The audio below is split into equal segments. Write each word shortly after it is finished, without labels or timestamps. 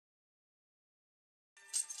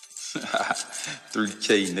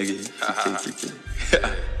3K, nigga.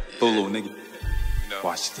 3K. Bolo, nigga.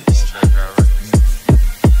 Watch this.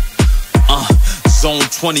 Zone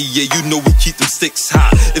 20, yeah, you know we keep them sticks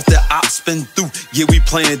high. If the ops spin through, yeah, we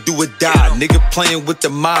playing do or die. Nigga playing with the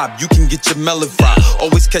mob, you can get your melon fried.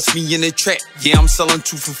 Always catch me in the trap, yeah, I'm selling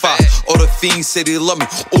 2 for 5. All the fiends say they love me,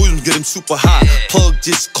 always get them super high. Plug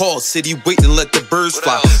just called, said he waiting to let the birds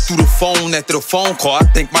fly. Through the phone after the phone call, I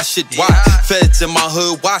think my shit wide. Feds in my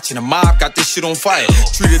hood watching, the mob got this shit on fire.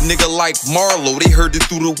 Treat a nigga like Marlo, they heard it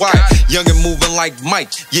through the wire. Young and moving like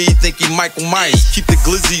Mike, yeah, he think he Michael Myers. Keep the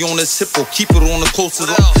glizzy on his hippo, keep it on the closest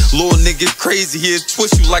line. Little nigga crazy, he'll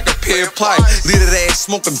twist you like a pair of pliers. Leave that ass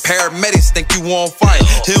smoking, paramedics think you on fire.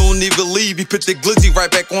 He don't even leave, he put the glizzy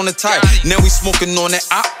right back on the tire. Now we smoking on that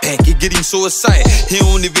op pack, it get him so excited. He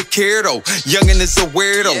don't even care though, youngin' is a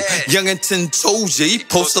weirdo. Youngin' 10 toes, yeah, he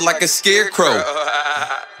posted like a scarecrow.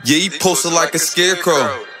 Yeah, he posted like a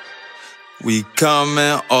scarecrow. We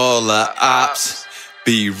coming, all the ops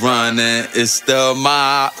be running, it's the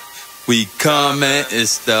mob. We coming,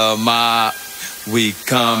 it's the mob. We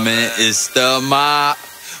coming, it's the mob.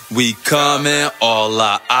 We coming, all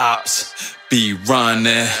the ops be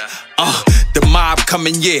running. The mob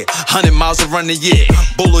coming, yeah, 100 miles of running, yeah.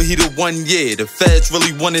 Bolo, he the one, yeah. The feds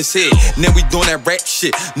really want his head. Now we doing that rap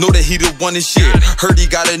shit. Know that he the one this year. Heard he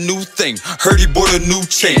got a new thing. Heard he bought a new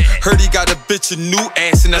chain. Heard he got a bitch a new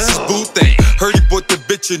ass and that's his boo thing. Heard he bought the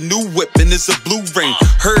bitch a new whip and it's a blue ring.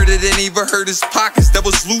 Heard it ain't even hurt his pockets. That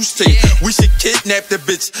was loose chain. We should kidnap the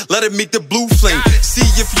bitch. Let her meet the blue flame. See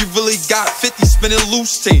if you really got 50 spinning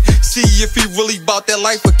loose chain. See if he really bought that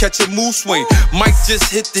life or catch a moose swing. Mike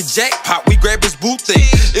just hit the jackpot. We grab his boot thing.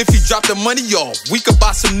 If he drop the money off, we could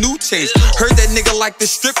buy some new chains. Heard that nigga like the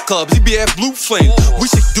strip clubs, he be at Blue Flame. We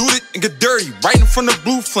should do it and get dirty right in front of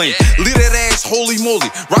Blue Flame. Leave that ass holy moly,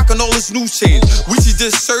 rockin' all his new chains. We should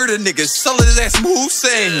just serve the nigga, sell his ass some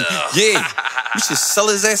Hussein. Yeah, we should sell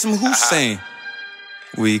his ass some Hussein.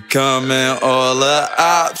 We coming, all the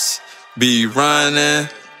ops be running.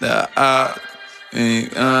 The op, we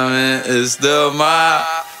coming, it's the mob.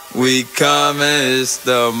 We coming, it's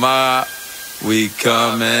the mob. We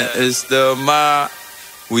coming, it's the mob.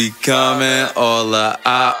 We coming, all the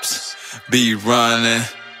ops be running.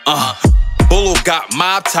 Bolo got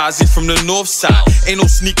mob ties, he from the north side. Ain't no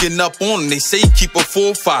sneaking up on him, they say he keep a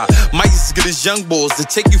 4-5. Might just get his young boys to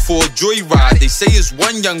take you for a joyride. They say it's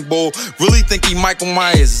one young boy, really think he Michael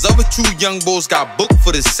Myers. His other 2 young boys got booked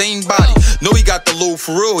for the same body. Know he got the low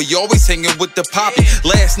for real, he always hanging with the poppy.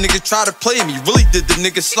 Last nigga tried to play him, he really did the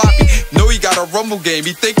nigga sloppy. Know he got a rumble game,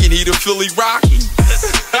 he thinking he the Philly Rocky.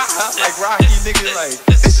 Like Rocky, nigga, like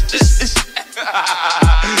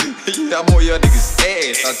yeah, I'm on y'all niggas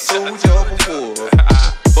ass. I told y'all before.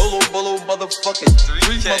 Bolo, motherfucking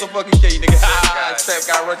 3 motherfucking K, nigga. Trap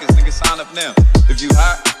guy records, nigga. Sign up now. If you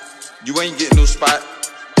hot, you ain't getting no spot.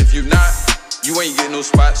 If you not, you ain't getting no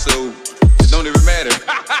spot. So it don't even matter.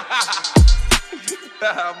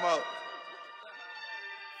 I'm out.